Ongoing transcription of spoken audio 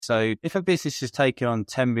So if a business has taken on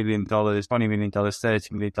 $10 million, $20 million,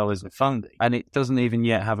 $30 million in funding, and it doesn't even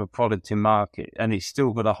yet have a product in market, and it's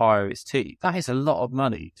still got to hire its team, that is a lot of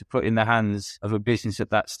money to put in the hands of a business at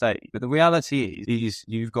that stage. But the reality is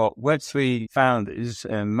you've got Web3 founders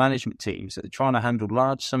and management teams that are trying to handle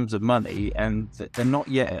large sums of money, and they're not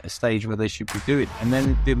yet at a stage where they should be doing it. And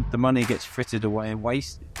then the money gets frittered away and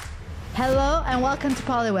wasted. Hello and welcome to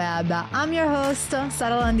Polyweb. I'm your host,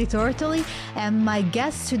 Saralandi Tortoli, and my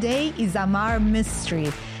guest today is Amar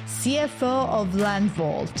Mistry, CFO of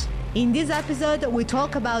LandVault. In this episode, we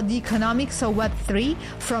talk about the economics of Web3,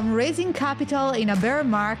 from raising capital in a bear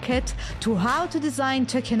market to how to design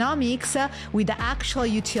tokenomics with the actual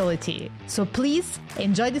utility. So please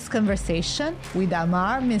enjoy this conversation with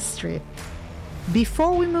Amar Mistry.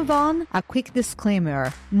 Before we move on, a quick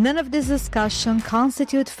disclaimer. None of this discussion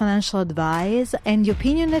constitutes financial advice, and the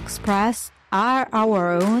opinion expressed are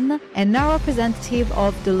our own and not representative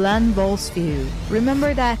of the LandVault's view.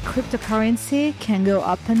 Remember that cryptocurrency can go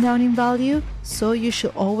up and down in value, so you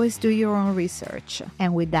should always do your own research.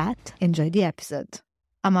 And with that, enjoy the episode.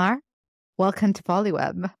 Amar, welcome to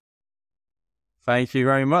Polyweb. Thank you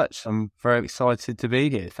very much. I'm very excited to be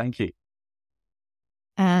here. Thank you.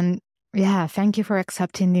 And yeah, thank you for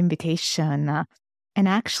accepting the invitation. And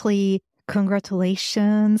actually,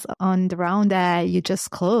 congratulations on the round that you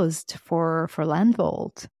just closed for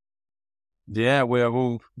LandVault. Yeah, we are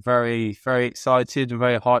all very, very excited and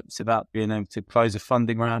very hyped about being able to close a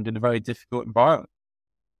funding round in a very difficult environment.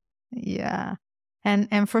 Yeah,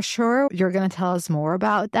 and for sure, you're going to tell us more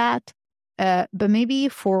about that. But maybe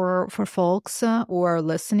for folks who are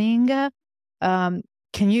listening,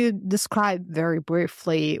 can you describe very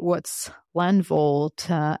briefly what's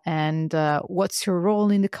LandVault and what's your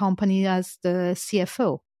role in the company as the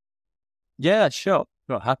CFO? Yeah, sure.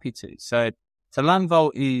 Happy to. So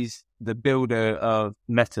LandVault is the builder of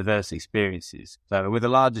metaverse experiences. So we're the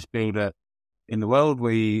largest builder in the world.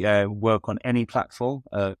 We work on any platform.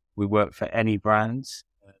 We work for any brands.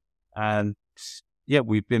 And yeah,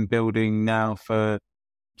 we've been building now for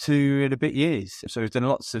 2 and a bit years. So we've done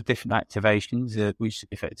lots of different activations, which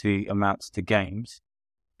effectively amounts to games.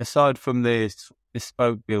 Aside from the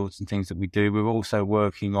bespoke builds and things that we do, we're also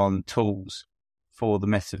working on tools for the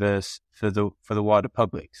metaverse for the wider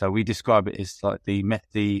public. So we describe it as like the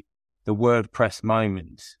WordPress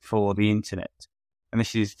moment for the internet. And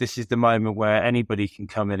this is the moment where anybody can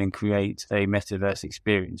come in and create a metaverse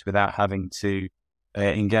experience without having to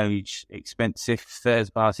engage expensive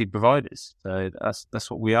third-party providers. So that's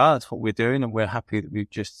what we are. That's what we're doing, and we're happy that we've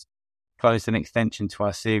just closed an extension to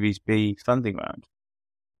our Series B funding round.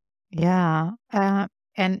 Yeah,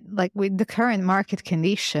 and like with the current market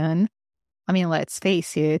condition, I mean, let's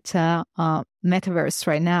face it, metaverse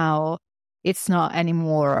right now, it's not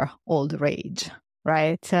anymore all the rage,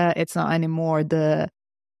 right? It's not anymore the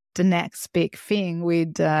next big thing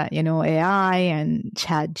with, AI and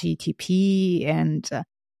ChatGPT and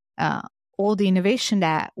all the innovation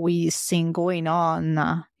that we've seen going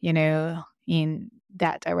on, in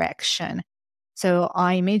that direction. So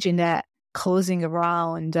I imagine that closing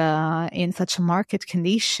around in such a market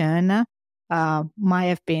condition might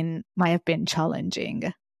have been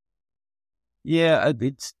challenging. Yeah,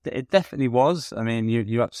 it definitely was. I mean,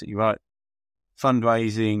 you're absolutely right.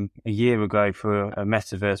 Fundraising a year ago for a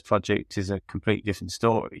metaverse project is a completely different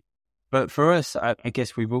story. But for us, I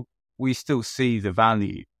guess we still see the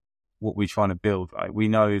value, what we're trying to build, right? We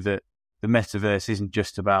know that the metaverse isn't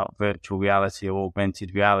just about virtual reality or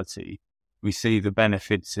augmented reality. We see the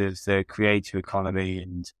benefits of the creator economy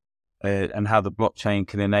and how the blockchain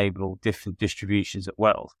can enable different distributions of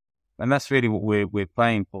wealth. And that's really what we're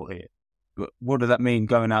playing for here. But what does that mean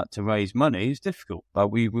going out to raise money? It's difficult. Like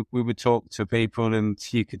we would talk to people and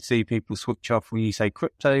you could see people switch off when you say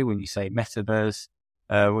crypto, when you say metaverse,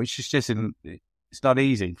 which is just, it's not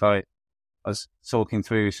easy. Like I was talking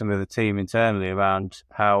through some of the team internally around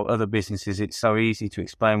how other businesses, it's so easy to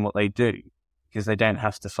explain what they do because they don't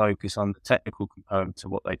have to focus on the technical component of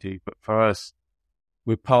what they do. But for us,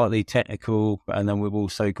 we're partly technical, and then we've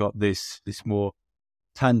also got this more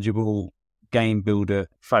tangible game builder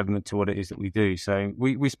fragment to what it is that we do. So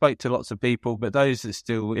we spoke to lots of people, but those that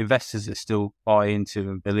still, investors that still buy into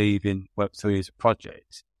and believe in Web3 as a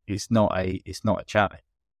project, it's not a challenge.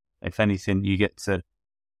 If anything, you get to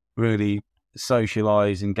really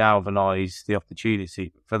socialize and galvanize the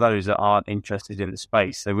opportunity. For those that aren't interested in the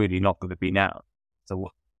space, they're really not going to be now. So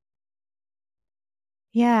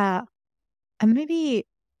yeah, and maybe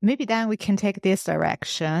then we can take this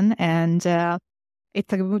direction, and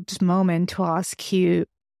it's a good moment to ask you,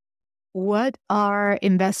 what are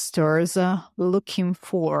investors looking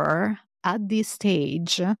for at this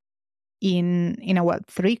stage in a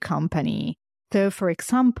Web3 company? So, for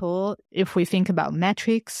example, if we think about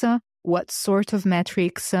metrics, what sort of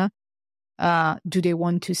metrics do they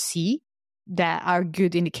want to see that are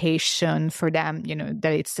good indication for them,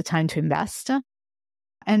 that it's the time to invest?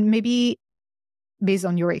 And maybe based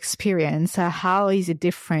on your experience, how is it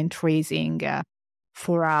different raising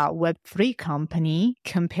for a Web3 company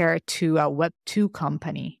compared to a Web2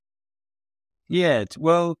 company? Yeah,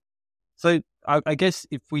 well, so I guess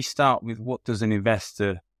if we start with what does an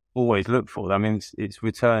investor always look for, I mean, it's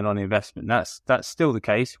return on investment. That's still the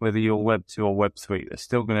case, whether you're Web2 or Web3. They're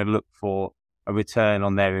still going to look for a return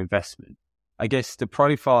on their investment. I guess the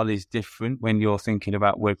profile is different when you're thinking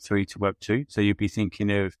about Web3 to Web2. So you'd be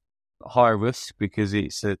thinking of higher risk because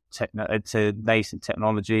it's a nascent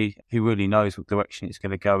technology. Who really knows what direction it's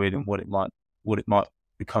going to go in and what it might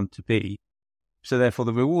become to be. So therefore,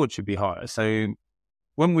 the reward should be higher. So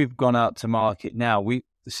when we've gone out to market now,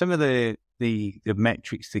 some of the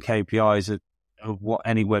metrics, the KPIs of what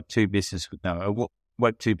any Web2 business would know, or what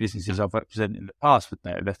Web2 businesses I've represented in the past would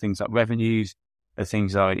know. They're things like revenues, they're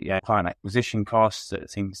things like client acquisition costs,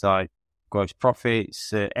 things like gross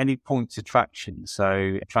profits, any points of traction.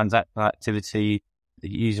 So transactional activity,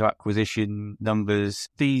 user acquisition numbers,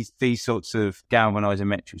 these sorts of galvanizing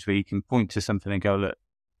metrics where you can point to something and go, look,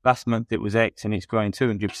 last month it was X and it's growing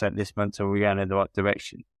 200% this month, so we're going in the right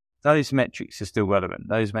direction. Those metrics are still relevant.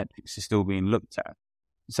 Those metrics are still being looked at.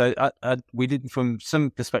 So we didn't, from some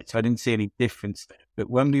perspective, I didn't see any difference there. But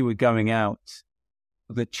when we were going out,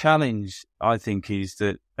 the challenge, I think, is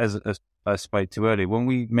that, as I spoke to earlier, when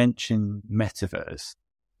we mention metaverse,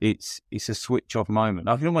 it's a switch off moment.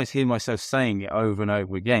 I can almost hear myself saying it over and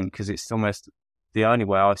over again because it's almost the only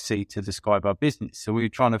way I see to describe our business. So we're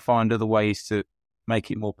trying to find other ways to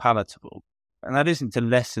make it more palatable. And that isn't to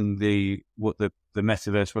lessen what the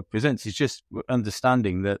metaverse represents. It's just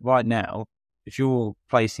understanding that right now, if you're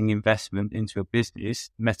placing investment into a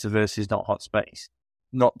business, metaverse is not hot space,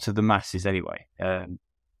 not to the masses anyway.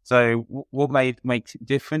 So what makes it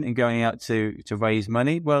different in going out to raise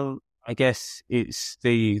money? Well, I guess it's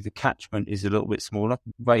the catchment is a little bit smaller.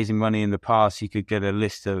 Raising money in the past, you could get a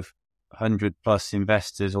list of 100 plus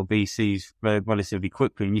investors or VCs relatively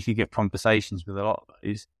quickly, and you could get conversations with a lot of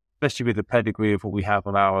those, especially with the pedigree of what we have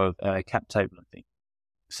on our cap table, I think.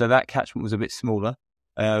 So that catchment was a bit smaller.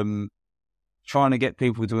 Trying to get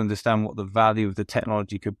people to understand what the value of the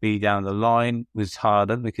technology could be down the line was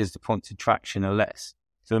harder because the points of traction are less.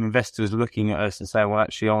 So an investor is looking at us and saying, well,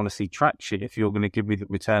 actually, I want to see traction if you're going to give me the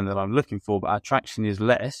return that I'm looking for, but our traction is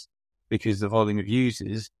less because the volume of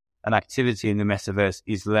users and activity in the metaverse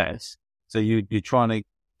is less. So you're trying to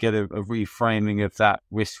get a reframing of that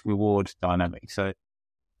risk-reward dynamic. So,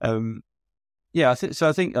 I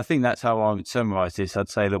think that's how I would summarize this. I'd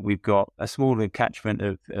say that we've got a smaller catchment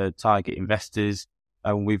of target investors,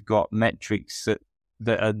 and we've got metrics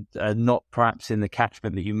that are not perhaps in the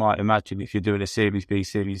catchment that you might imagine if you're doing a Series B,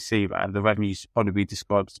 Series C round. The revenues probably be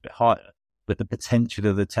described as a bit higher, but the potential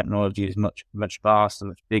of the technology is much, much vaster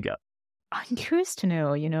and much bigger. I'm curious to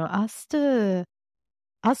know, as the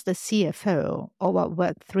CFO of a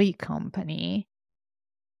Web3 company,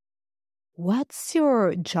 what's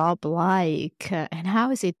your job like and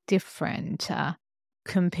how is it different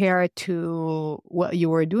compared to what you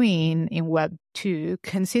were doing in Web2,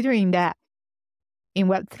 considering that in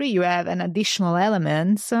Web3 you have an additional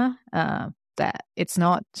element that it's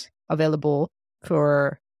not available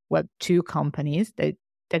for Web2 companies, that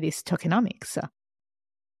is tokenomics?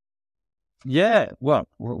 Yeah, well,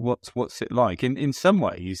 what's it like? In some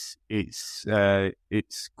ways, it's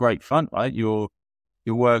great fun, right? You're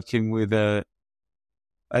working with a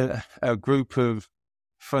group of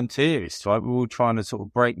frontierists, right? We're all trying to sort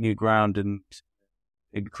of break new ground and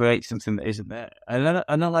create something that isn't there. And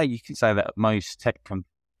I know you can say that at most tech companies,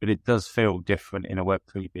 but it does feel different in a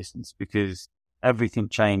Web3 business because everything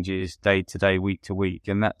changes day to day, week to week,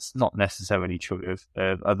 and that's not necessarily true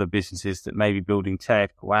of other businesses that may be building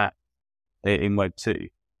tech or apps in Web2.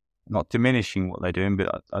 Not diminishing what they're doing,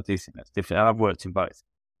 but I do think that's different. I've worked in both.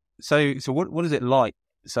 So what is it like?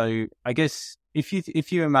 So I guess if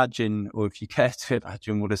you imagine, or if you care to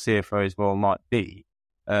imagine what a CFO's role might be,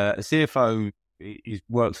 a CFO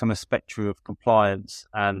works on a spectrum of compliance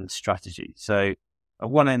and strategy. So at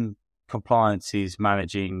one end, compliance is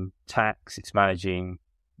managing tax, it's managing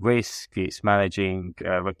risk, it's managing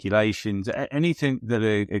regulations, anything that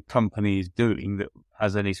a company is doing that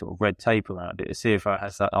has any sort of red tape around it. A CFO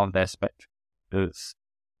has that on their spectrum. It's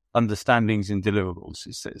understandings and deliverables.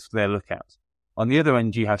 It's their lookouts. On the other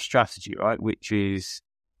end, you have strategy, right, which is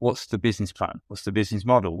what's the business plan? What's the business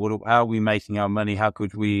model? How are we making our money? How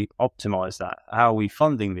could we optimize that? How are we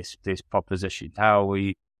funding this proposition? How are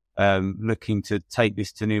we looking to take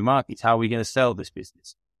this to new markets? How are we going to sell this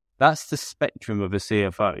business? That's the spectrum of a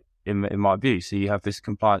CFO in my view. So you have this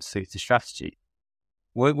compliance to strategy.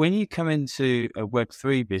 When you come into a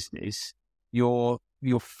Web3 business, you're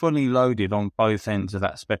fully loaded on both ends of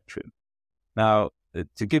that spectrum. Now,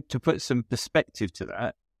 to put some perspective to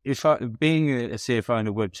that, being a CFO in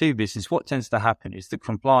a Web2 business, what tends to happen is the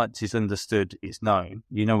compliance is understood, it's known.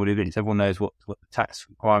 You know what it is. Everyone knows what the tax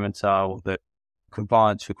requirements are, what the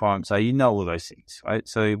compliance requirements are. You know all those things, right?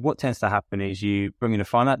 So what tends to happen is you bring in a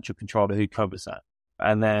financial controller who covers that.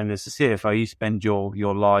 And then as a CFO, you spend your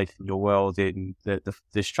life and your world in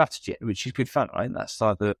the strategy, which is good fun, right? That's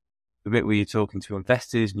like the bit where you're talking to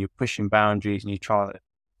investors and you're pushing boundaries and you try to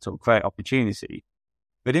sort of create opportunity.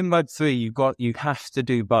 But in Web3, you have to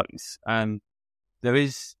do both. And there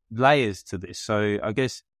is layers to this. So I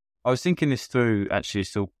guess I was thinking this through actually.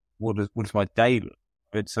 So what does my day look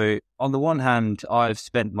like? So on the one hand, I've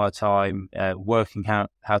spent my time working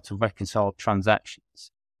out how to reconcile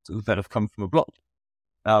transactions that have come from a blockchain.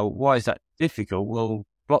 Now, why is that difficult? Well,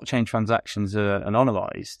 blockchain transactions are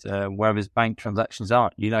anonymized, whereas bank transactions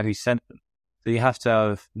aren't. You know who sent them. So you have to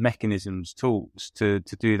have mechanisms, tools to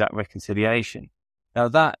do that reconciliation. Now,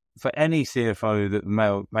 that, for any CFO that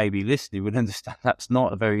may be listening, would understand that's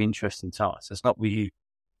not a very interesting task. That's not what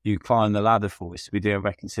you climb the ladder for, is to be doing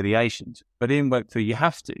reconciliations. But in Web3, you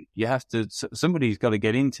have to, somebody's got to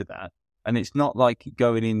get into that. And it's not like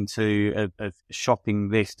going into a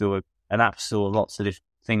shopping list or an app store, lots of different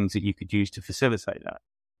things that you could use to facilitate that.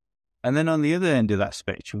 And then on the other end of that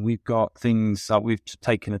spectrum, we've got things like we've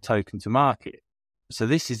taken a token to market. So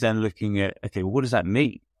this is then looking at, okay, well, what does that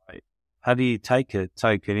mean? Right? How do you take a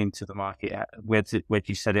token into the market? Where do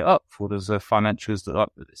you set it up? What does the financials that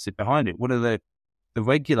sit behind it? What are the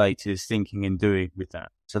regulators thinking and doing with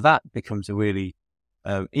that? So that becomes a really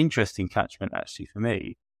interesting catchment actually for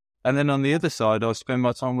me. And then on the other side, I spend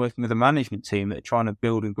my time working with a management team that are trying to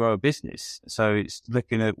build and grow a business. So it's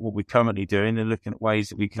looking at what we're currently doing and looking at ways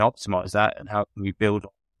that we can optimize that and how can we build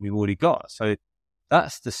on what we've already got. So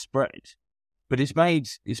that's the spread. But it's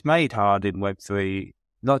made hard in Web3,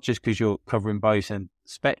 not just because you're covering both ends of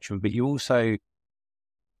the spectrum, but you also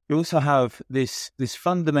have this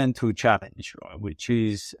fundamental challenge, right, which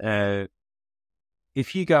is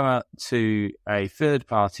if you go out to a third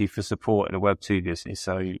party for support in a Web2 business,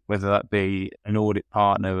 so whether that be an audit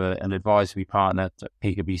partner, an advisory partner,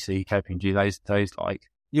 PwC, KPMG, those like,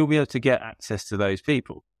 you'll be able to get access to those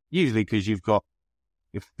people, usually because you've got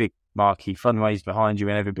a big marquee fundraise behind you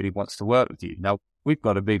and everybody wants to work with you. Now, we've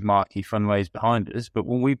got a big marquee fundraise behind us, but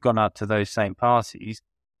when we've gone out to those same parties,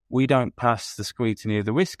 we don't pass the scrutiny of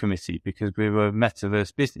the risk committee because we're a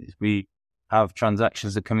metaverse business. We have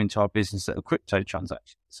transactions that come into our business that are crypto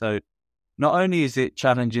transactions. So not only is it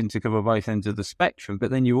challenging to cover both ends of the spectrum,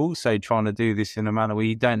 but then you're also trying to do this in a manner where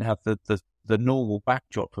you don't have the normal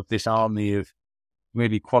backdrop of this army of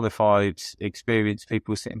really qualified, experienced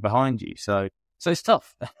people sitting behind you. So it's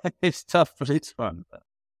tough. It's tough, but it's fun.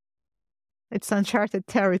 It's uncharted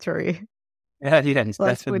territory. Yeah, it's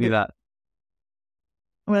definitely that.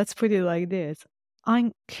 Let's put it like this.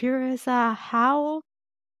 I'm curious,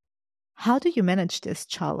 how do you manage this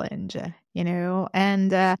challenge,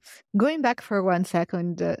 And going back for 1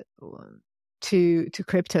 second to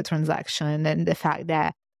crypto transaction and the fact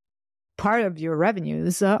that part of your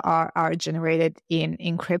revenues are generated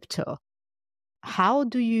in crypto. How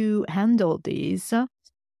do you handle these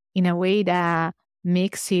in a way that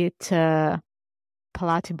makes it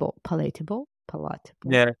palatable?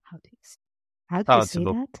 Yeah. How do you say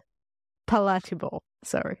that? Palatable.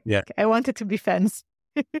 Sorry. Yeah. Okay. I wanted to be fancy.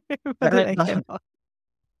 But then I cannot.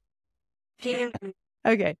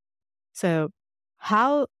 Okay. So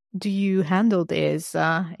how do you handle this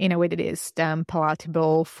in a way that is then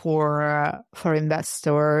palatable for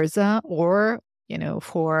investors or,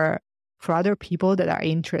 for other people that are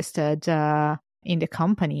interested in the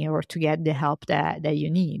company or to get the help that you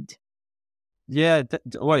need? Yeah.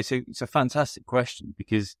 It's a fantastic question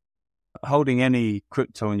because holding any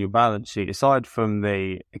crypto on your balance sheet, aside from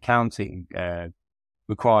the accounting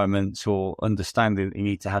requirements or understanding that you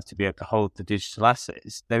need to have to be able to hold the digital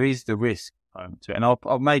assets, there is the risk to it. And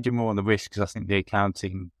I'll major more on the risk because I think the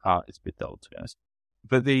accounting part is a bit dull, to be honest.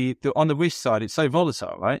 But the on the risk side, it's so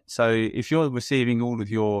volatile, right? So if you're receiving all of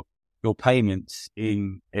your payments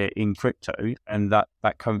in crypto and that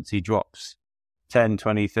currency drops 10,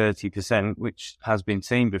 20, 30%, which has been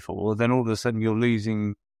seen before, then all of a sudden you're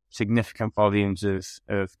losing significant volumes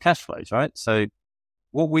of cash flows, right? So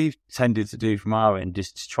what we've tended to do from our end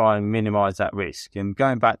is to try and minimize that risk. And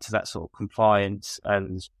going back to that sort of compliance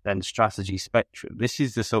and strategy spectrum, this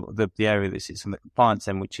is the sort of the area that sits on the compliance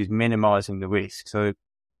end, which is minimizing the risk. So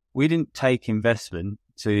we didn't take investment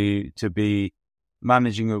to be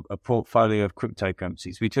managing a portfolio of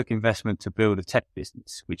cryptocurrencies. We took investment to build a tech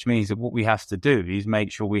business, which means that what we have to do is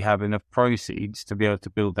make sure we have enough proceeds to be able to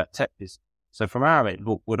build that tech business. So from our end,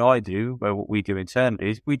 what I do, well, what we do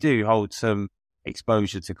internally is we do hold some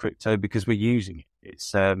exposure to crypto because we're using it.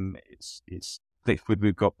 It's liquid.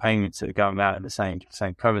 We've got payments that are going out in the same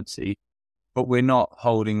currency, but we're not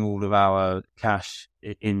holding all of our cash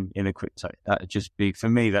in a crypto. That just be, for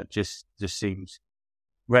me, that just seems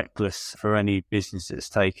reckless for any business that's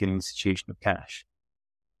taking institutional cash.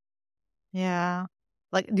 Yeah.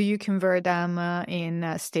 Like, do you convert them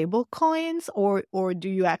in stable coins, or do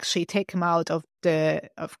you actually take them out of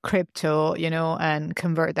crypto, and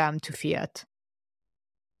convert them to fiat?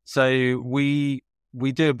 So we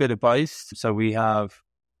do a bit of both. So we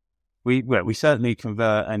certainly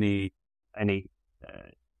convert any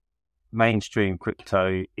mainstream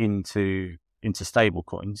crypto into stable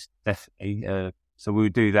coins, definitely. So we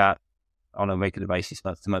would do that on a regular basis,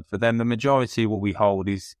 month to month. But then the majority of what we hold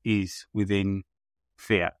is within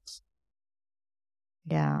fiat.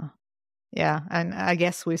 Yeah. And I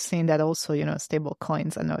guess we've seen that also, stable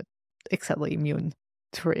coins are not exactly immune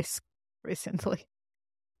to risk recently.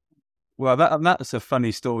 Well, that's a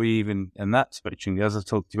funny story, even in that spectrum, as I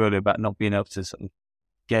talked to you earlier about not being able to sort of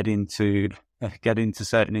get into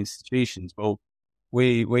certain institutions. Well,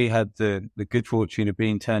 we had the good fortune of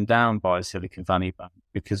being turned down by a Silicon Valley bank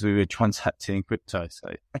because we were transacting in crypto.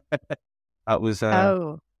 So that was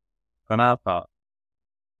on our part.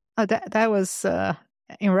 Oh, that was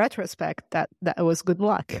in retrospect that was good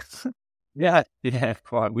luck. Yeah,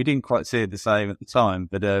 quite. We didn't quite see it the same at the time,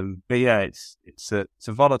 but yeah, it's a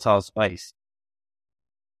volatile space.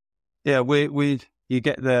 Yeah, you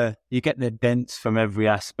get the dents from every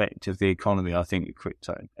aspect of the economy, I think, with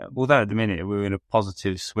crypto. Although at the minute we're in a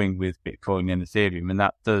positive swing with Bitcoin and Ethereum, and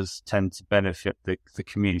that does tend to benefit the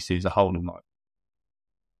community as a whole.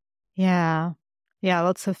 Yeah,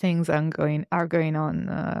 lots of things are going on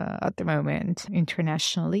at the moment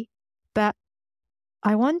internationally, but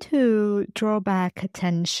I want to draw back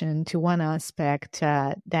attention to one aspect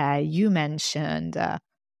that you mentioned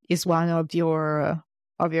is one of your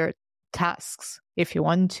tasks, if you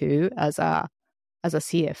want to, as a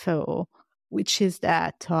CFO, which is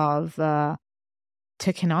that of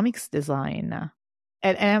tokenomics design.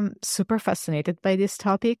 And I'm super fascinated by this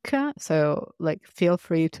topic, so feel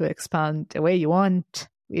free to expand the way you want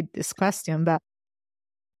with this question. But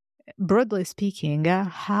broadly speaking,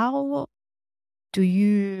 how do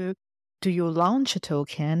you launch a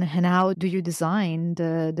token, and how do you design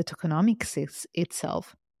the tokenomics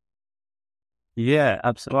itself? Yeah,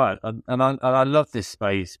 absolutely. And I love this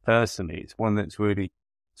space personally. It's one that's really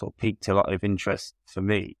sort of piqued a lot of interest for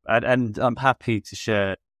me. And I'm happy to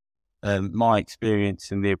share my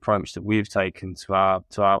experience and the approach that we've taken to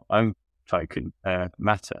our own token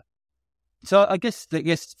matter. So I guess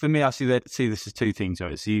for me, I see this as two things.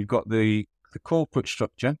 Right? So you've got the corporate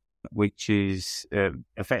structure, which is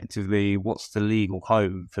effectively what's the legal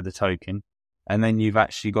home for the token. And then you've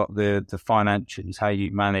actually got the financials, how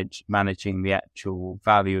you managing the actual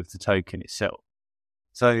value of the token itself.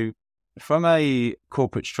 So from a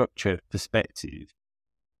corporate structure perspective,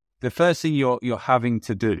 the first thing you're having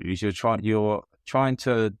to do is you're trying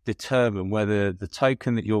to determine whether the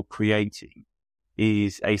token that you're creating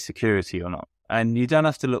is a security or not. And you don't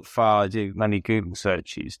have to look far, do many Google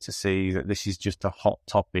searches to see that this is just a hot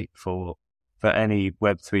topic for any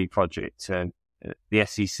Web3 project. The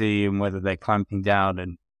SEC and whether they're clamping down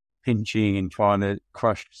and pinching and trying to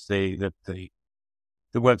crush the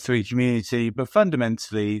Web3 community. But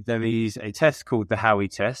fundamentally, there is a test called the Howey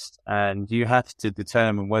test, and you have to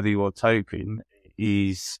determine whether your token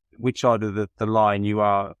is which side of the line you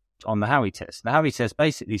are on the Howey test. The Howey test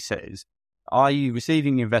basically says, are you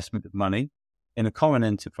receiving investment of money in a common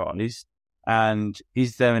enterprise, and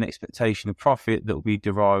is there an expectation of profit that will be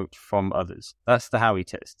derived from others? That's the Howey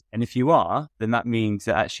test. And if you are, then that means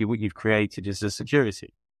that actually what you've created is a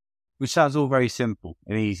security, which sounds all very simple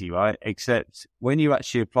and easy, right? Except when you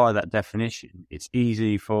actually apply that definition, it's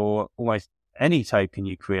easy for almost any token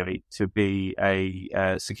you create to be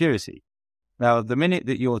a security. Now, the minute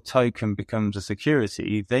that your token becomes a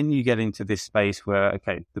security, then you get into this space where,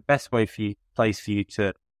 okay, the best place for you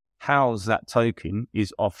to house that token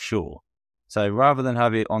is offshore. So rather than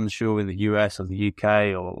have it onshore in the US or the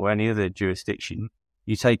UK or any other jurisdiction,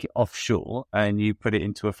 you take it offshore and you put it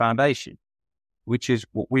into a foundation, which is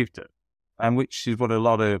what we've done. and which is what a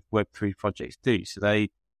lot of Web3 projects do. So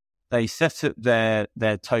they set up their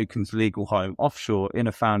token's legal home offshore in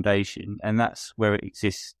a foundation, and that's where it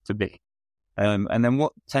exists to be. And then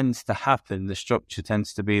what tends to happen, the structure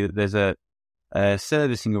tends to be that there's a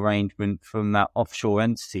servicing arrangement from that offshore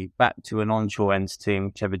entity back to an onshore entity in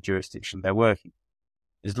whichever jurisdiction they're working.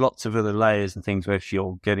 There's lots of other layers and things where if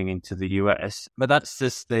you're getting into the US, but that's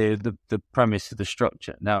just the premise of the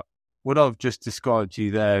structure. Now, what I've just described to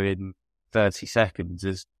you there in 30 seconds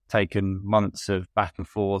has taken months of back and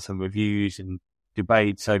forth and reviews and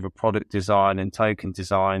debates over product design and token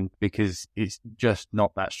design, because it's just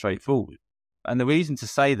not that straightforward. And the reason to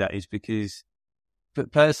say that is because,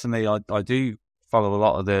 but personally, I do follow a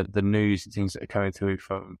lot of the news and things that are coming through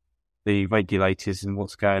from the regulators and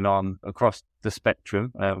what's going on across the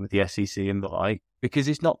spectrum with the SEC and the like, because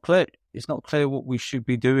it's not clear. It's not clear what we should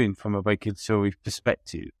be doing from a regulatory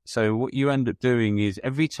perspective. So what you end up doing is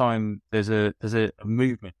every time there's a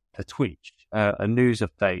movement, a twitch, a news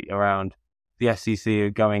update around the SEC are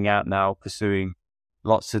going out now pursuing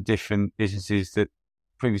lots of different businesses that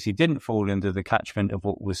previously didn't fall under the catchment of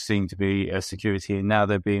what was seen to be a security, and now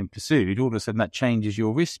they're being pursued, all of a sudden that changes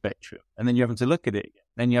your risk spectrum. And then you're having to look at it again.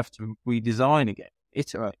 Then you have to redesign again,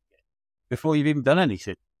 iterate again, before you've even done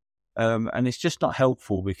anything. And it's just not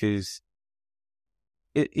helpful, because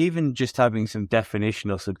even just having some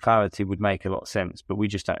definition or some clarity would make a lot of sense, but we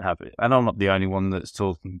just don't have it. And I'm not the only one that's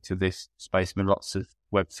talking to this space. I mean, lots of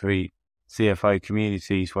Web3 CFO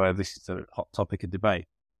communities where this is a hot topic of debate.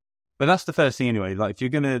 But that's the first thing anyway. Like, if you're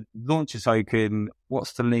going to launch a token,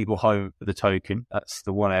 what's the legal home for the token? That's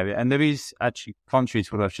the one area. And there is actually, contrary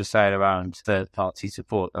to what I was just saying around third-party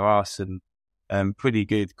support, there are some pretty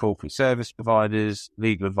good corporate service providers,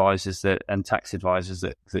 legal advisors and tax advisors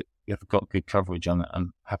that have got good coverage on that.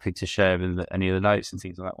 I'm happy to share in any of the notes and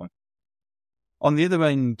things like that one. On the other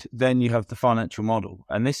end, then you have the financial model.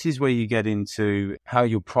 And this is where you get into how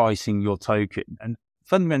you're pricing your token. And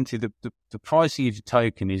fundamentally, the pricing of your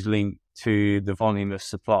token is linked to the volume of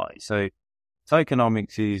supply. So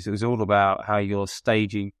tokenomics is all about how you're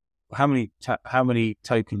staging, how many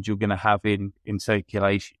tokens you're going to have in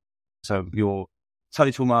circulation. So your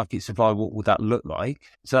total market supply, what would that look like?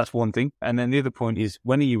 So that's one thing. And then the other point is,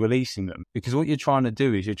 when are you releasing them? Because what you're trying to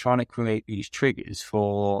do is you're trying to create these triggers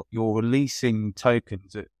for your releasing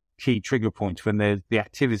tokens at key trigger points when the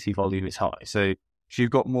activity volume is high. So if you've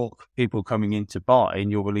got more people coming in to buy and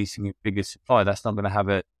you're releasing a bigger supply, that's not going to have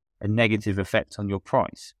a negative effect on your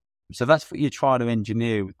price. So that's what you're trying to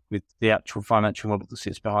engineer with the actual financial model that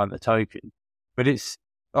sits behind the token. But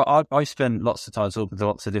I spent lots of time talking to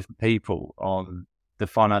lots of different people on the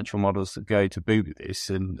financial models that go to boot with this.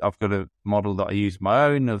 And I've got a model that I use of my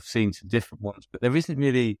own. I've seen some different ones, but there isn't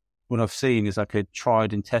really, what I've seen is like a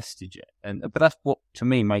tried and tested yet. But that's what, to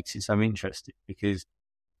me, makes it so interesting, because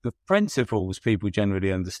the principles people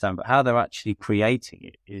generally understand, but how they're actually creating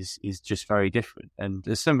it is just very different. And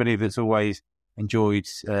as somebody that's always enjoyed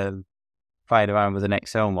playing around with an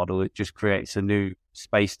Excel model, it just creates a new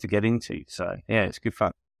space to get into. So yeah, it's good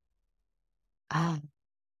fun.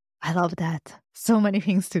 I love that. So many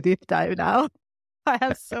things to deep dive now. I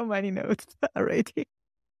have so many notes already.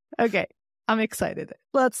 Okay, I'm excited.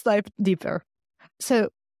 Let's dive deeper. So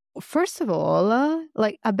first of all,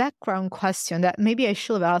 like a background question that maybe I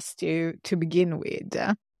should have asked you to begin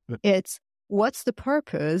with. It's, what's the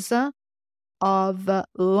purpose of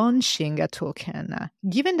launching a token?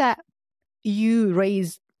 Given that you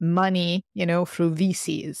raised money, through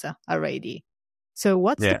VCs already. So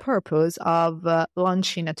what's the purpose of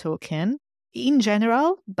launching a token in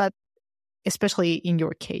general, but especially in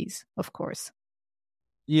your case, of course?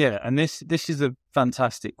 Yeah, and this is a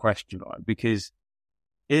fantastic question, right? Because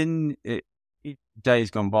in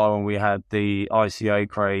days gone by, when we had the ICO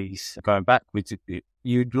craze going backwards,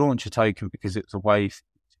 you'd launch a token because it's a way to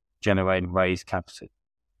generate and raise capital.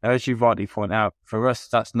 Now, as you rightly point out, for us,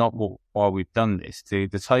 that's not why we've done this. The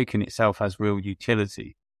token itself has real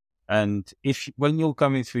utility. And when you're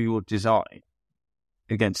going through your design,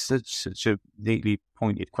 again, such a neatly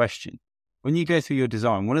pointed question, when you go through your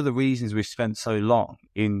design, one of the reasons we've spent so long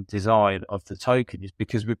in design of the token is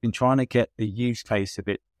because we've been trying to get the use case a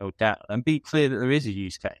bit held down and be clear that there is a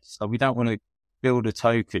use case. Like, we don't want to build a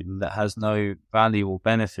token that has no value or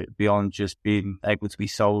benefit beyond just being able to be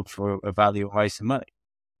sold for a value or raise some money.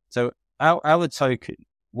 So our token,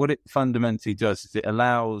 what it fundamentally does is it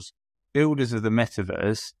allows builders of the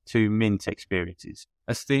metaverse to mint experiences.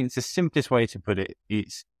 It's the simplest way to put it.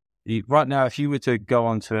 Right now, if you were to go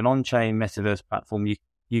onto an on-chain metaverse platform,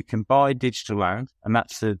 you can buy digital land, and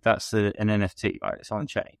that's an NFT, right? It's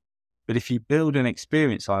on-chain. But if you build an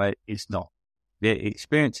experience on it, it's not. The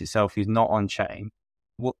experience itself is not on chain.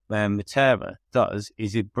 What Matera does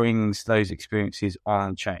is it brings those experiences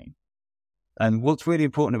on chain. And what's really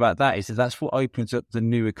important about that is that that's what opens up the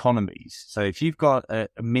new economies. So if you've got a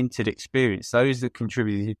minted experience, those that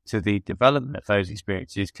contribute to the development of those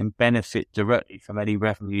experiences can benefit directly from any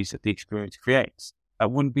revenues that the experience creates.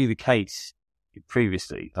 That wouldn't be the case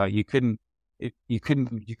previously. You couldn't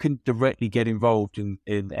directly get involved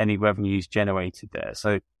in any revenues generated there.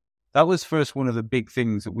 So that was for us one of the big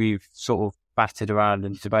things that we've sort of batted around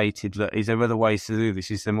and debated. That is there other ways to do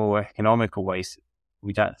this? Is there more economical ways?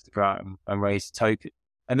 We don't have to go out and raise a token.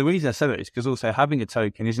 And the reason I say that is because also having a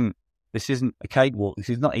token isn't a cakewalk. This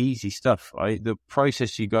is not easy stuff, right? The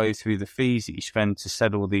process you go through, the fees that you spend to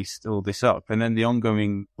set all this up, and then the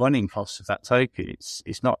ongoing running costs of that token,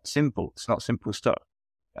 it's not simple. It's not simple stuff.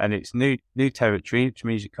 And it's new territory, which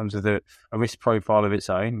means it comes with a risk profile of its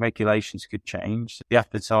own. Regulations could change. The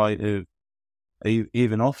appetite of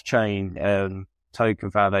even off-chain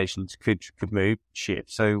token foundations could move,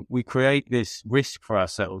 shift. So we create this risk for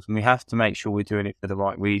ourselves, and we have to make sure we're doing it for the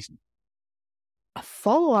right reason. A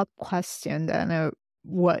follow-up question then,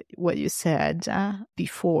 what you said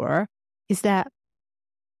before is that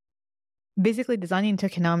basically designing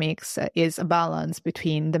tokenomics is a balance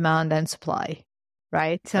between demand and supply,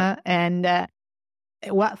 right? And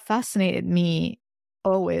what fascinated me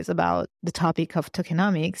always about the topic of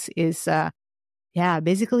tokenomics is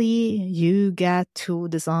basically you get to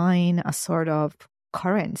design a sort of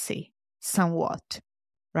currency somewhat,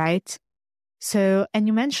 right? So, and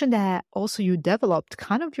you mentioned that also you developed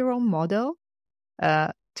kind of your own model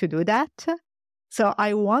to do that. So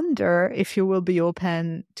I wonder if you will be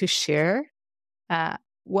open to share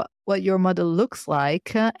what your model looks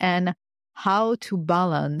like and how to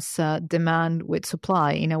balance demand with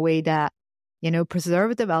supply in a way that,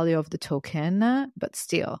 preserve the value of the token, but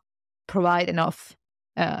still provide enough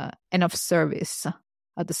service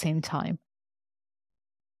at the same time.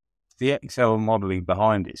 The Excel modeling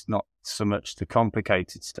behind it's not so much the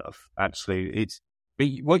complicated stuff. Actually,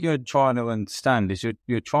 what you're trying to understand is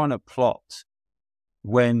you're trying to plot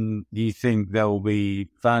when you think there will be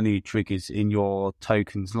value triggers in your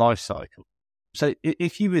token's life cycle. So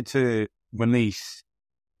if you were to release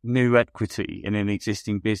new equity in an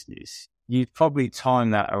existing business, you'd probably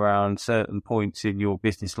time that around certain points in your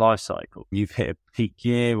business life cycle. You've hit a peak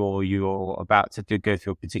year, or you're about to go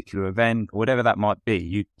through a particular event, or whatever that might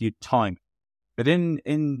be. You'd time it. But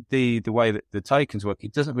in the way that the tokens work,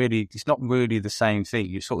 it's not really the same thing.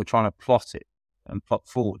 You're sort of trying to plot it and plot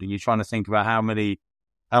forward, and you're trying to think about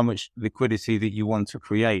how much liquidity that you want to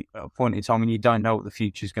create at a point in time when you don't know what the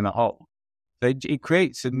future is going to hold. So it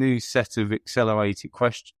creates a new set of accelerated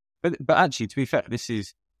questions. But actually, to be fair, this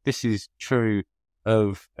is true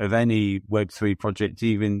of any Web3 project,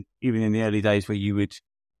 even in the early days where you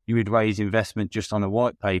would raise investment just on a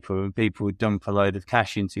white paper and people would dump a load of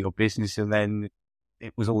cash into your business and then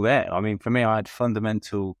it was all there. I mean, for me, I had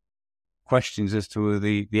fundamental questions as to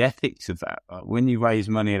the ethics of that. When you raise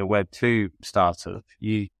money in a Web2 startup,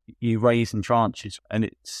 you raise in tranches, and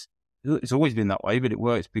it's always been that way, but it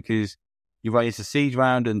works because you raise a seed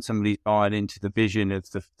round and somebody's buying into the vision of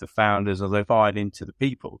the founders, or they're buying into the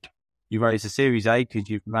people. You raise a Series A because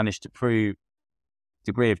you've managed to prove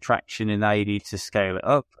degree of traction and they need to scale it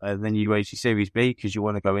up. And then you raise your Series B because you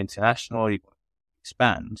want to go international, or you want to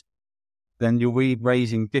expand. Then you'll be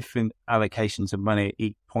raising different allocations of money at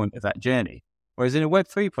each point of that journey. Whereas in a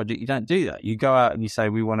Web3 project, you don't do that. You go out and you say,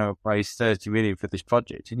 we want to raise 30 million for this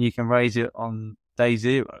project, and you can raise it on day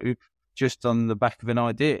zero just on the back of an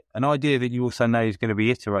idea that you also know is going to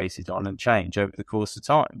be iterated on and change over the course of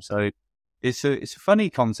time. So it's a funny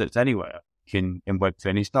concept anyway in Web3,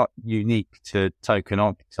 and it's not unique to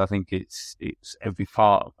tokenomics. I think it's every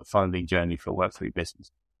part of the funding journey for a Web3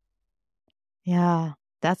 business. Yeah,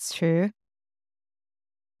 that's true.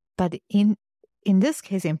 But in this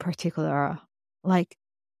case in particular, like,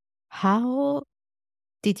 how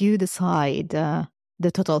did you decide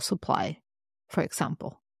the total supply, for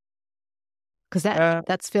example? Because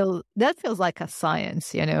that feels like a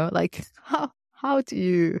science, Like how do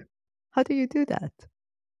you do that?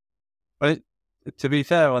 Well, to be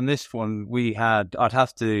fair on this one, I'd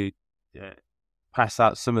have to pass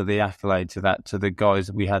out some of the accolades of that to the guys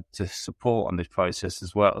that we had to support on this process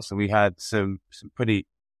as well. So we had some pretty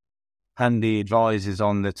handy advisors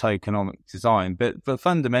on the tokenomic design, but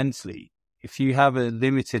fundamentally, if you have a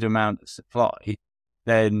limited amount of supply,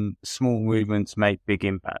 then small movements make big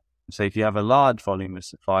impact. So if you have a large volume of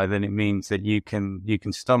supply, then it means that you can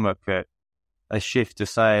stomach a shift to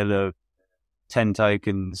sale of 10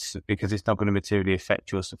 tokens because it's not going to materially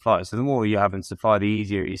affect your supply. So the more you have in supply, the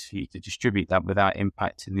easier it is for you to distribute that without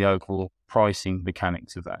impacting the overall pricing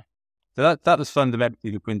mechanics of that. So that was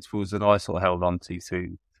fundamentally the principles that I sort of held on to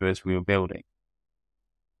through as we were building.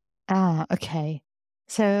 Okay.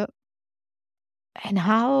 So, and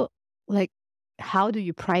how do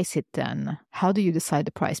you price it then? How do you decide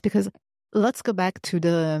the price? Because let's go back to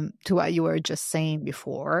what you were just saying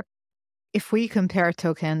before. If we compare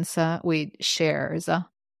tokens with shares of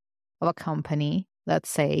a company, let's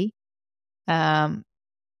say, a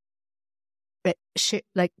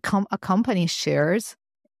company's shares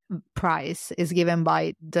price is given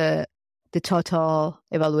by the total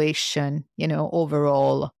evaluation,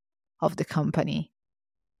 overall of the company.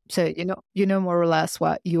 So you know more or less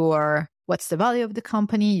what's the value of the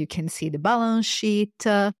company. You can see the balance sheet,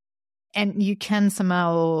 and you can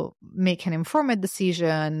somehow make an informed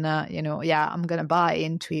decision. I'm gonna buy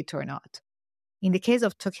into it or not. In the case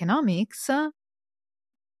of tokenomics,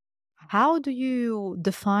 how do you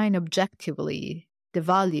define objectively the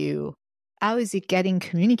value? How is it getting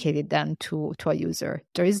communicated then to a user?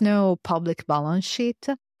 There is no public balance sheet,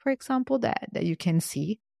 for example, that you can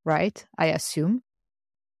see, right? I assume.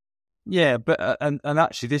 Yeah, but and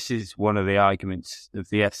actually, this is one of the arguments of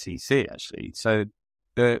the FCC. Actually, so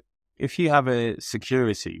if you have a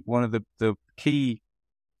security, one of the key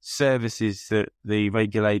services that the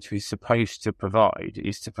regulator is supposed to provide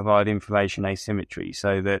is to provide information asymmetry,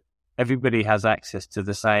 so that everybody has access to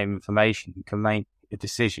the same information and can make a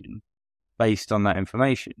decision based on that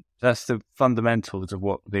information. That's the fundamentals of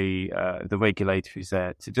what the regulator is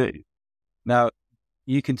there to do. Now,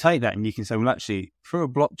 you can take that and you can say, well, actually, for a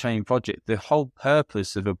blockchain project, the whole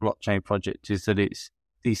purpose of a blockchain project is that it's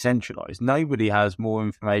decentralized. Nobody has more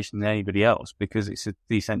information than anybody else because it's a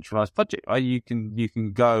decentralized project. Right? You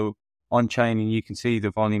can go on chain and you can see the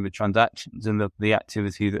volume of transactions and the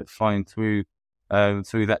activity that's flowing through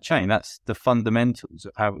that chain. That's the fundamentals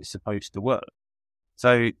of how it's supposed to work.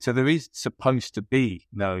 So there is supposed to be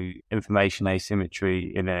no information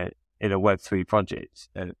asymmetry in a Web3 project.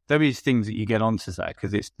 There is things that you get onto that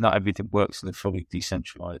because it's not everything works in a fully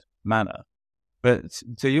decentralized manner. But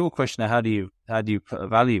to your question, how do you put a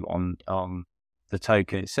value on the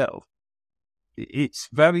token itself? It's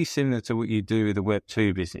very similar to what you do with a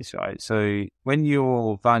Web2 business, right? So when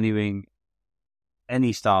you're valuing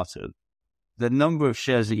any startup, the number of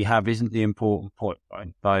shares that you have isn't the important point,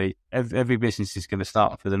 right? Every business is going to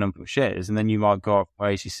start off with a number of shares, and then you might go up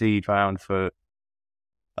raise your seed round for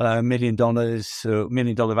 $1 million, $1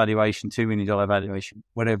 million valuation, $2 million valuation,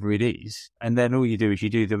 whatever it is. And then all you do is you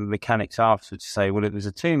do the mechanics afterwards to say, well, it was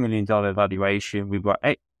a $2 million valuation. We've got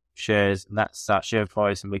 8 shares and that's that share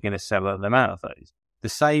price and we're going to sell them out of those. The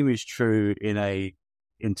same is true in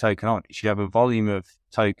tokenomics. You have a volume of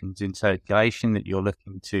tokens in circulation that you're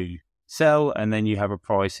looking to sell, and then you have a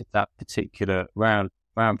price at that particular round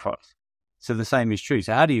price. So the same is true.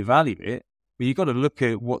 So how do you value it? Well, you've got to look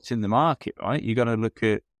at what's in the market, right? You've got to look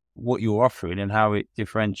at what you're offering and how it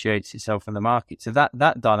differentiates itself in the market. So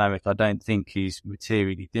that dynamic, I don't think, is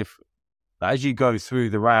materially different. But as you go through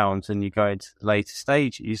the rounds and you go into the later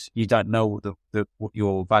stages, you don't know what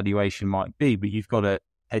your valuation might be, but you've got to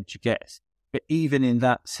hedge your guess. But even in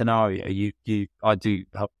that scenario, I do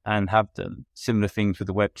and have done similar things with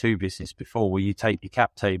the Web2 business before, where you take your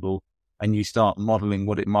cap table and you start modeling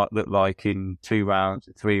what it might look like in 2 rounds,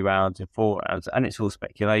 3 rounds, and 4 rounds, and it's all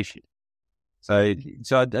speculation. So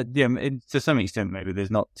to some extent, maybe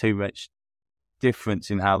there's not too much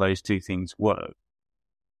difference in how those two things work.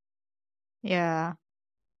 Yeah,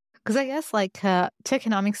 because I guess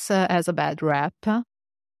tokenomics has a bad rap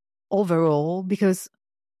overall because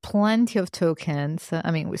plenty of tokens,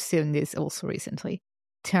 we've seen this also recently,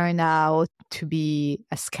 turn out to be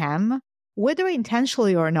a scam, whether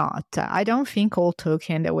intentionally or not. I don't think all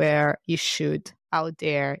tokens that were issued out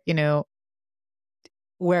there,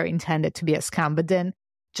 were intended to be a scam, but then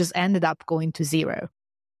just ended up going to zero.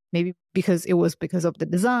 Maybe because it was because of the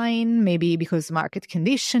design, maybe because market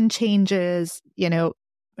condition changes,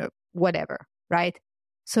 whatever, right?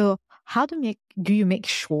 So how do you make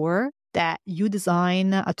sure that you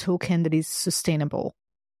design a token that is sustainable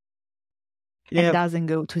and doesn't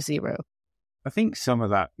go to zero? I think some of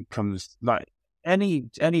that becomes like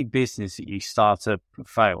any business that you start to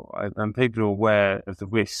fail, right? And people are aware of the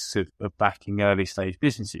risks of backing early stage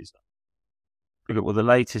businesses. Look at what the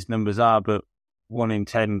latest numbers are, but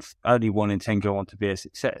only 1 in 10 go on to be a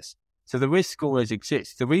success. So the risk always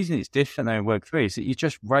exists. The reason it's different than Web3 is that you're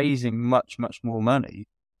just raising much, much more money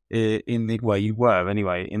in the way you were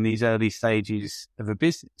anyway in these early stages of a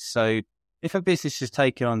business. So if a business is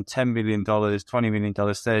taking on $10 million, $20 million,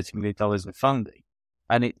 $30 million in funding,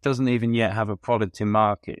 and it doesn't even yet have a product in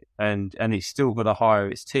market, and it's still got to hire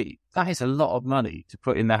its team, that is a lot of money to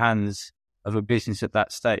put in the hands of a business at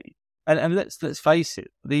that stage. And let's face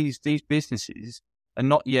it, these businesses are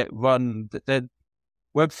not yet run.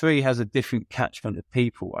 Web3 has a different catchment of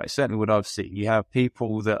people, right? Certainly what I've seen. You have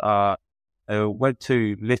people that are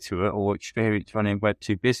Web2 literate or experienced running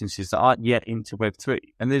Web2 businesses that aren't yet into Web3.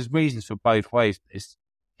 And there's reasons for both ways. They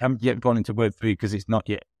haven't yet gone into Web3 because it's not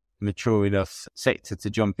yet a mature enough sector to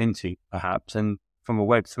jump into, perhaps. And from a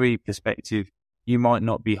Web3 perspective, you might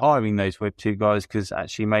not be hiring those Web2 guys because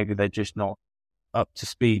actually maybe they're just not up to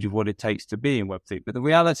speed of what it takes to be in Web3. But the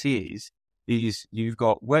reality is you've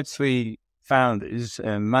got Web3 founders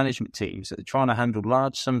and management teams that are trying to handle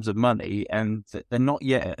large sums of money, and they're not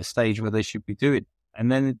yet at a stage where they should be doing it.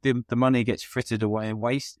 And then the money gets frittered away and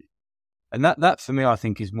wasted. And that for me, I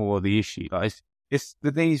think, is more the issue. Like if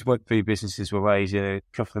these Web3 businesses were raising a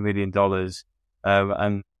couple of $1 million,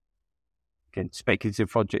 and again, speculative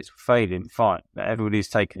projects were failing, fine. Everybody's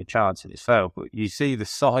taking a chance and it's failed. But you see the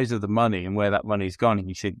size of the money and where that money's gone, and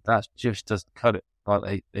you think that just doesn't cut it.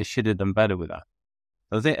 Like they should have done better with that.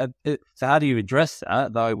 I think, so how do you address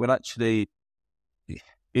that? Though, well, actually,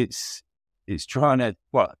 it's trying to,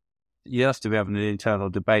 you have to be having an internal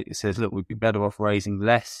debate that says, look, we'd be better off raising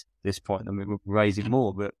less at this point than we would be raising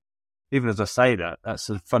more. But even as I say that, that's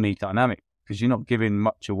a funny dynamic because you're not giving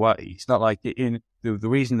much away. It's not like the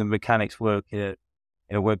reason the mechanics work in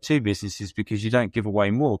a Web2 business is because you don't give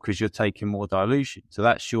away more because you're taking more dilution. So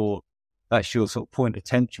that's your sort of point of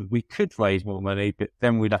tension. We could raise more money, but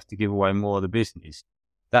then we'd have to give away more of the business.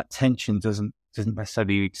 That tension doesn't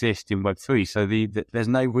necessarily exist in Web3. So there's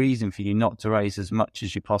no reason for you not to raise as much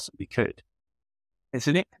as you possibly could. It's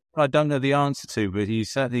an I don't know the answer to, but you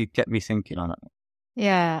certainly get me thinking on it.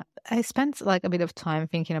 Yeah, I spent like a bit of time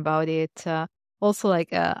thinking about it. Also,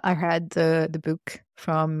 like I read the book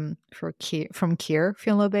from Keir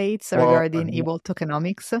Philobate regarding evil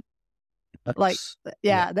tokenomics. Like,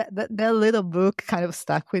 yeah, that little book kind of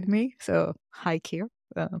stuck with me. So, hi, Keir.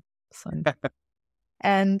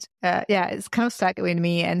 And it's kind of stuck with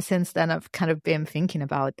me. And since then, I've kind of been thinking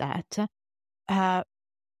about that.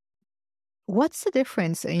 What's the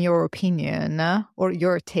difference, in your opinion, or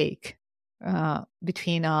your take,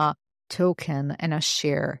 between a token and a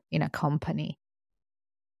share in a company?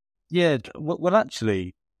 Yeah, well,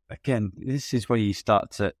 actually, again, this is where you start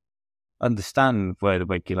to understand where the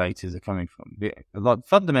regulators are coming from. Like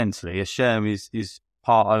fundamentally, a share is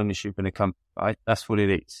part ownership in a company, right? That's what it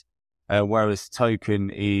is. Whereas token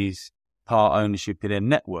is part ownership in a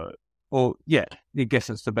network. Or I guess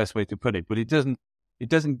that's the best way to put it. But it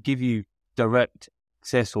doesn't give you direct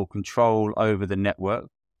access or control over the network.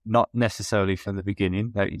 Not necessarily from the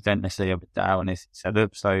beginning. You don't necessarily have a DAO and it's set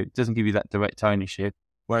up, so it doesn't give you that direct ownership.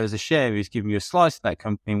 Whereas a share is giving you a slice of that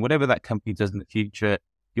company, and whatever that company does in the future,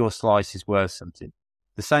 your slice is worth something.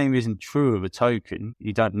 The same isn't true of a token.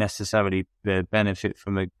 You don't necessarily benefit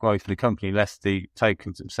from the growth of the company unless the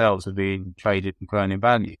tokens themselves are being traded and grown in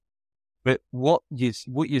value. But what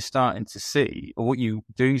you're starting to see, or what you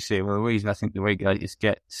do see, or the reason I think the regulators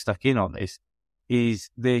get stuck in on this, is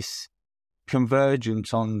this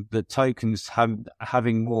convergence on the tokens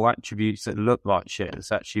having more attributes that look like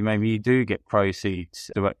shares. Actually, maybe you do get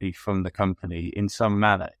proceeds directly from the company in some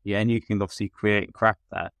manner. Yeah, and you can obviously create and craft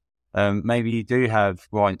that. Maybe you do have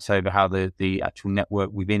rights over how the actual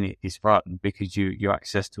network within it is run because you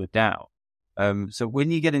access to a DAO. So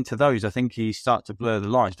when you get into those, I think you start to blur the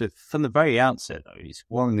lines. But from the very outset, though,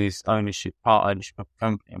 one is part ownership of a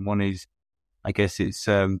company, and one is, I guess, it's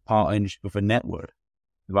part ownership of a network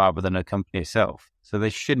rather than a company itself. So they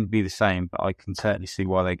shouldn't be the same, but I can certainly see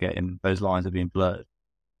why they get in those lines are being blurred.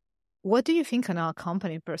 What do you think on a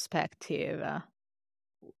company perspective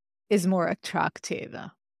is more attractive?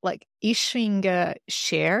 Like issuing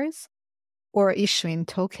shares or issuing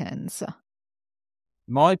tokens?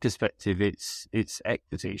 My perspective, it's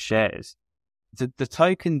equity shares. The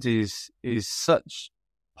tokens is such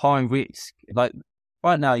high risk. Like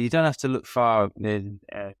right now, you don't have to look far in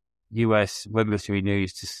US regulatory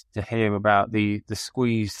news to hear about the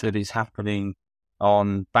squeeze that is happening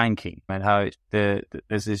on banking and how there's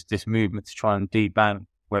this movement to try and deban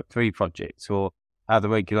Web3 projects, or how the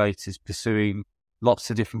regulators pursuing lots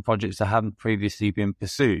of different projects that haven't previously been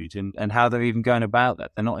pursued, and how they're even going about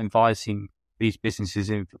that. They're not inviting these businesses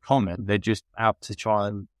in for comment. They're just out to try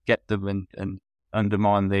and get them and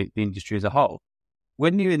undermine the industry as a whole.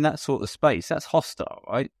 When you're in that sort of space, that's hostile,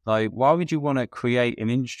 right? Like, why would you want to create an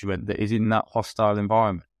instrument that is in that hostile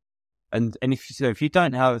environment? And if you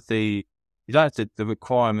don't have the you don't have the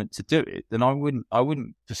requirement to do it, then I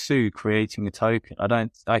wouldn't pursue creating a token.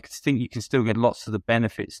 I think you can still get lots of the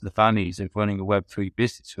benefits and the values of running a Web3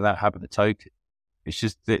 business without having a token. It's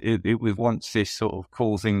just that it was once this sort of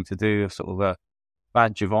cool thing to do, a sort of a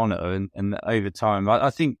badge of honor, and over time, I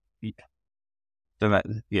think,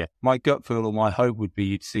 my gut feel or my hope would be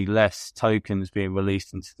you'd see less tokens being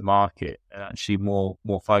released into the market and actually more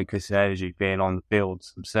focus and energy being on the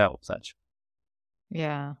builds themselves, actually.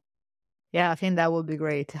 Yeah. Yeah, I think that would be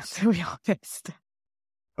great, to be honest.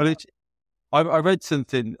 Well, I read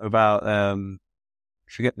something about, I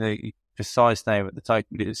forget the precise name at the token,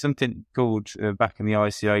 but it was something called, back in the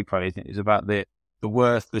ICO craze, it was about the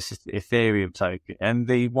worthless Ethereum token. And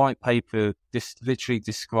the white paper just literally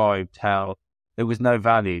described how there was no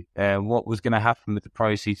value. What was going to happen with the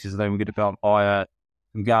proceeds is they were going to go and buy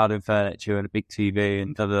some garden furniture and a big TV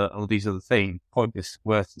and all these other things, pointless,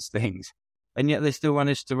 worthless things. And yet they still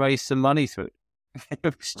managed to raise some money through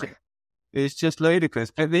it. It's just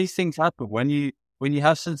ludicrous. But these things happen when you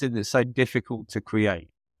have something that's so difficult to create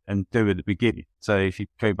and do at the beginning. So if you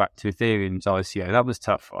go back to Ethereum's ICO, that was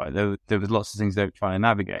tough, right? There was lots of things they were trying to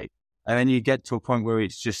navigate. And then you get to a point where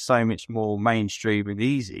it's just so much more mainstream and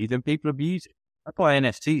easy, then people abuse it. That's why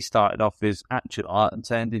NFT started off as actual art and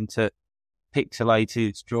turned into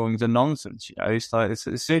pixelated drawings and nonsense. It's like as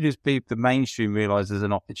soon as the mainstream realize there's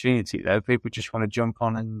an opportunity there, people just want to jump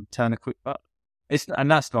on and turn a quick button.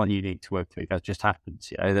 And that's not unique to Web3. That just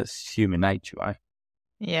happens. That's human nature, right?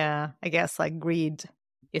 Yeah, I guess like greed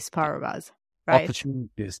is part of us, right?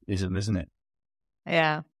 Opportunism, isn't it?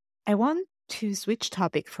 Yeah. I want to switch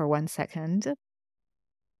topic for 1 second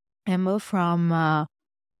and move from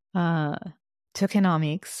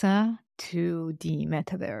tokenomics to the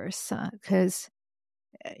metaverse, because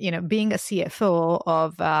being a CFO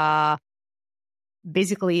of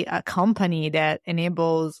basically a company that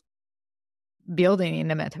enables building in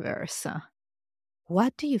the metaverse,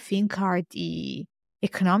 what do you think are the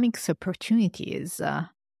economics opportunities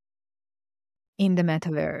in the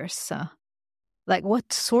metaverse? Like,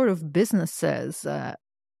 what sort of businesses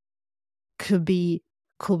could be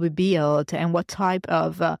built, and what type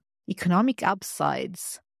of economic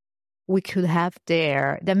upsides we could have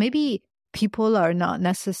there that maybe people are not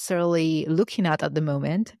necessarily looking at the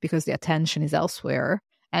moment because the attention is elsewhere,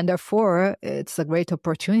 and therefore it's a great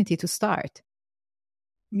opportunity to start.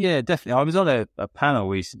 Yeah, definitely. I was on a panel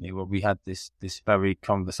recently where we had this very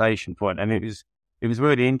conversation point, and it was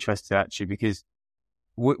really interesting actually, because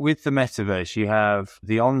with the metaverse, you have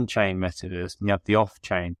the on-chain metaverse and you have the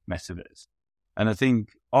off-chain metaverse. And I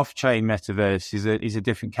think off-chain metaverse is a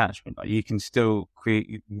different catchment. Like, you can still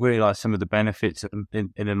realize some of the benefits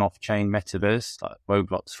in an off-chain metaverse, like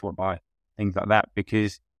Roblox, Fortnite, things like that,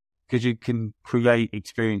 because you can create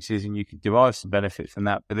experiences and you can derive some benefit from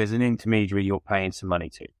that. But there's an intermediary you're paying some money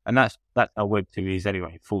to, and that's how Web2 is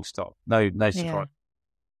anyway. Full stop. No surprise. Yeah.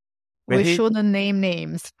 We shouldn't name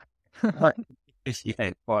names.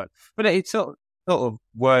 Yeah, quite. But it sort of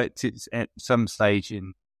worked at some stage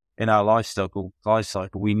in our life cycle.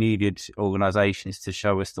 We needed organizations to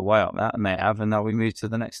show us the way on that, and they have, and now we move to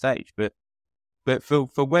the next stage. But for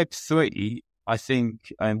Web3, I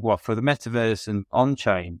think, for the metaverse and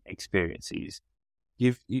on-chain experiences,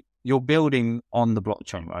 you're building on the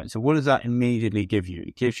blockchain, right? So what does that immediately give you?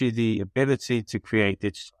 It gives you the ability to create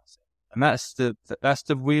digital assets, and that's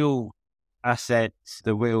the real asset,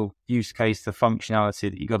 the real use case, the functionality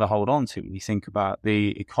that you got to hold on to when you think about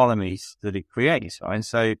the economies that it creates, right? And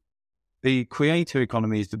so the creator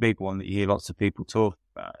economy is the big one that you hear lots of people talk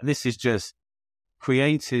about. And this is just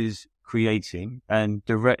creators creating and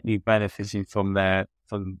directly benefiting from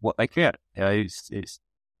what they create. It's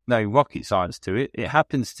no rocket science to it. It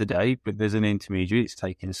happens today, but there's an intermediary. It's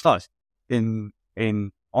taking a slice. In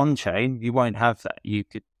on-chain, you won't have that. You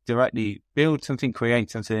could directly build something, create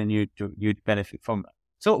something, and you'd benefit from that.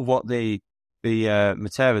 Sort of what the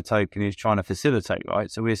Matera token is trying to facilitate,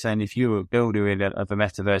 right? So we're saying if you're a builder of a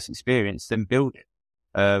metaverse experience, then build it.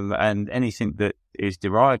 And anything that is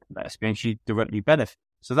derived from that experience, you directly benefit.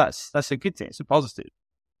 So that's a good thing. It's a positive.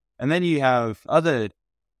 And then you have other,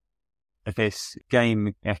 I guess,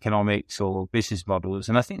 game economics or business models.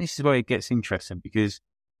 And I think this is where it gets interesting, because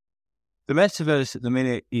the metaverse at the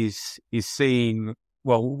minute is seen,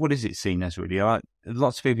 well, what is it seen as really?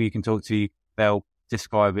 Lots of people you can talk to, they'll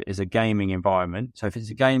describe it as a gaming environment. So if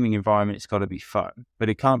it's a gaming environment, it's got to be fun. But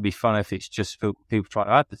it can't be fun if it's just for people trying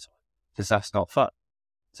to advertise, because that's not fun.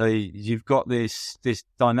 So you've got this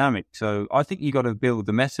dynamic. So I think you've got to build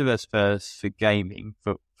the metaverse first for gaming,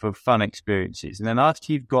 for fun experiences. And then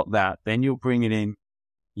after you've got that, then you're bringing in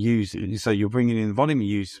users. So you're bringing in volume of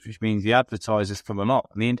users, which means the advertisers come a lot.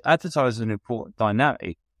 And the advertisers are an important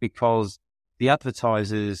dynamic because the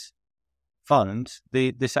advertisers fund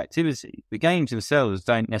this activity. The games themselves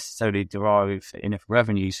don't necessarily derive enough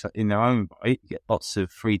revenues in their own right. You get lots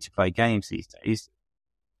of free-to-play games these days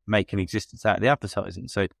make an existence out of the advertising.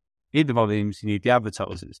 So you need the volumes, you need the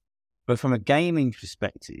advertisers. But from a gaming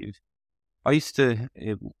perspective, I used to,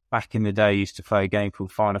 back in the day, used to play a game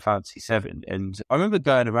called Final Fantasy VII. And I remember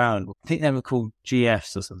going around, I think they were called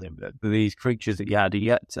GFs or something, but these creatures that you had.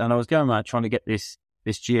 And I was going around trying to get this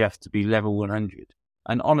GF to be level 100.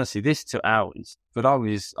 And honestly, this took hours, but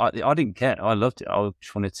I didn't care. I loved it. I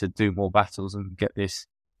just wanted to do more battles and get this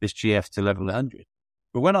GF to level 100.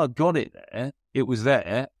 But when I got it there,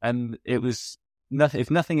 and it was nothing. If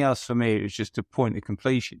nothing else for me, it was just a point of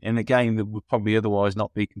completion in a game that would probably otherwise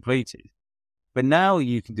not be completed. But now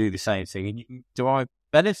you can do the same thing, and you can derive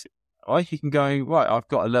benefit. Right? You can go, right, I've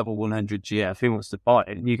got a level 100 GF. Who wants to buy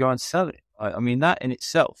it? And you go and sell it. I mean, that in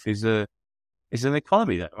itself is an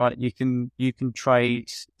economy, there, right? You can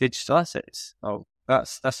trade digital assets. Oh,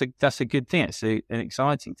 that's a good thing. It's an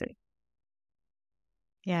exciting thing.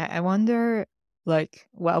 Yeah, I wonder, like,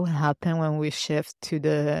 what will happen when we shift to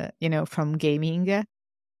the, from gaming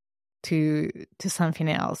to something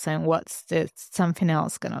else, and what's something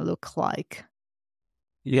else gonna look like?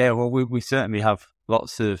 Yeah, well, we certainly have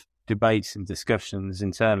lots of debates and discussions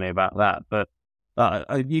internally about that, but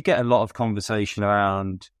you get a lot of conversation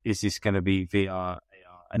around, is this going to be VR, AR?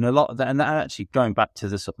 And a lot of that, and that actually going back to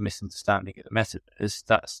the sort of misunderstanding of the metaverse,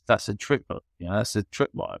 that's a tripwire. That's a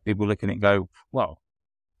tripwire. People look at it and go, well,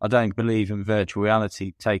 I don't believe in virtual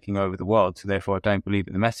reality taking over the world, so therefore I don't believe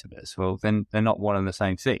in the metaverse. Well, then they're not one and the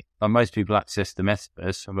same thing. Like, most people access the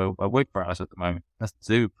metaverse from a web browser at the moment. That's to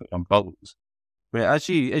do, put on bubbles. But as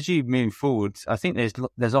you move forward, I think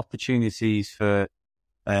there's opportunities for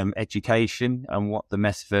education and what the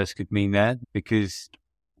metaverse could mean there, because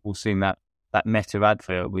we've seen that meta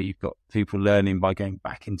advert where you've got people learning by going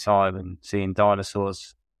back in time and seeing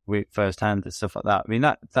dinosaurs firsthand and stuff like that. I mean,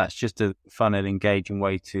 that's just a fun and engaging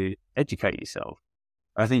way to educate yourself.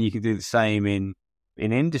 I think you can do the same in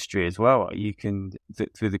industry as well. You can,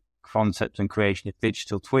 through the concept and creation of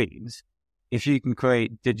digital twins, if you can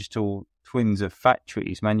create digital twins of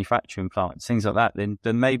factories, manufacturing plants, things like that,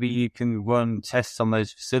 then maybe you can run tests on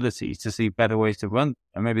those facilities to see better ways to run.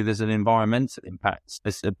 And maybe there's an environmental impact,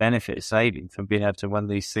 there's a benefit of saving from being able to run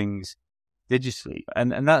these things digitally.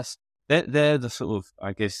 And they're the sort of,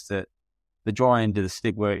 I guess, the dry end of the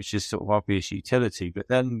stick where it's just sort of obvious utility. But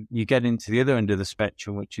then you get into the other end of the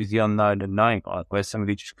spectrum, which is the unknown and known, where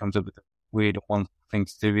somebody just comes up with a weird one thing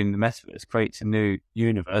to do in the metaverse, creates a new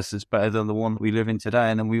universe that's better than the one that we live in today,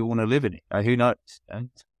 and then we all want to live in it. Who knows?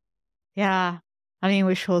 Yeah, I mean,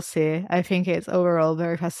 we shall see. I think it's overall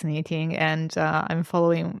very fascinating, and I'm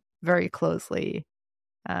following very closely,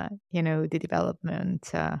 the development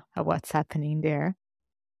of what's happening there.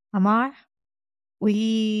 Amar,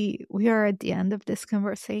 we are at the end of this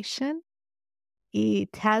conversation.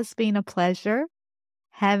 It has been a pleasure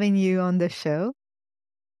having you on the show.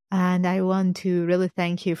 And I want to really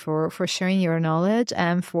thank you for sharing your knowledge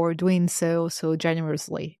and for doing so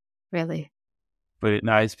generously, really. But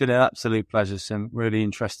no, it's been an absolute pleasure. Some really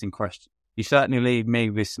interesting questions. You certainly leave me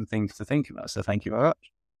with some things to think about, so thank you very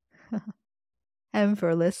much. And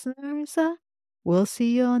for listeners, we'll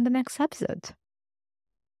see you on the next episode.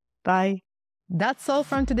 Bye. That's all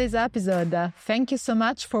from today's episode. Thank you so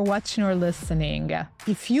much for watching or listening.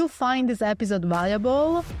 If you find this episode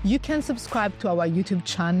valuable, you can subscribe to our YouTube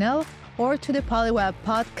channel or to the Polyweb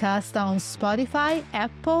podcast on Spotify,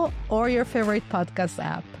 Apple, or your favorite podcast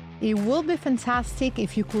app. It will be fantastic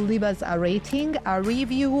if you could leave us a rating, a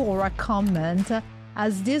review, or a comment,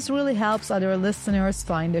 as this really helps other listeners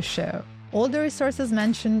find the show. All the resources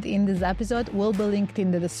mentioned in this episode will be linked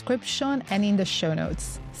in the description and in the show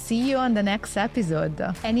notes. See you on the next episode.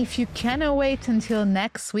 And if you cannot wait until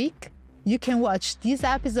next week, you can watch this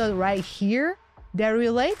episode right here that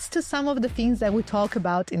relates to some of the things that we talk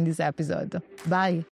about in this episode. Bye.